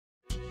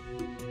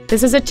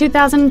This is a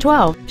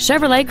 2012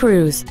 Chevrolet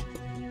Cruze.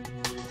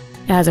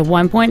 It has a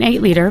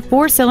 1.8-liter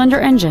four-cylinder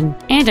engine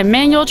and a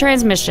manual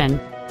transmission.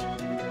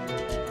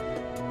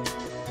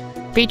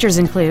 Features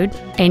include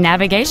a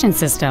navigation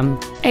system,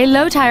 a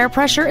low tire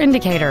pressure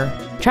indicator,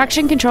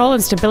 traction control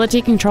and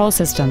stability control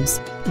systems,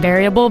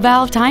 variable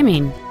valve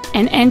timing,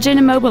 an engine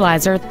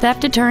immobilizer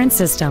theft deterrent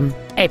system,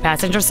 a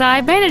passenger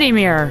side vanity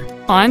mirror,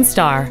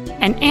 OnStar,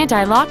 an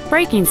anti-lock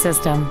braking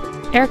system,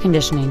 air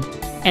conditioning,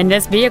 and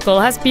this vehicle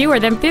has fewer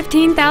than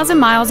 15,000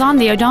 miles on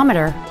the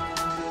odometer.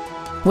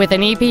 With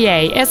an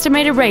EPA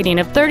estimated rating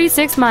of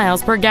 36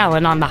 miles per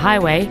gallon on the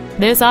highway,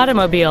 this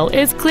automobile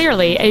is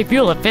clearly a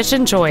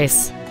fuel-efficient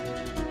choice.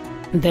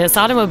 This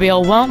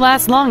automobile won't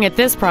last long at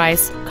this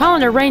price. Call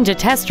and arrange a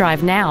test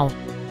drive now.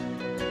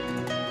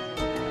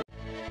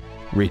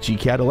 Ritchey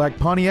Cadillac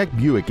Pontiac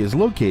Buick is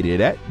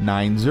located at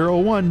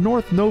 901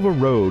 North Nova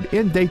Road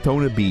in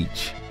Daytona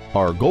Beach.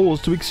 Our goal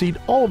is to exceed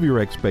all of your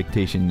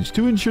expectations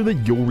to ensure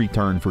that you'll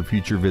return for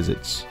future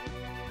visits.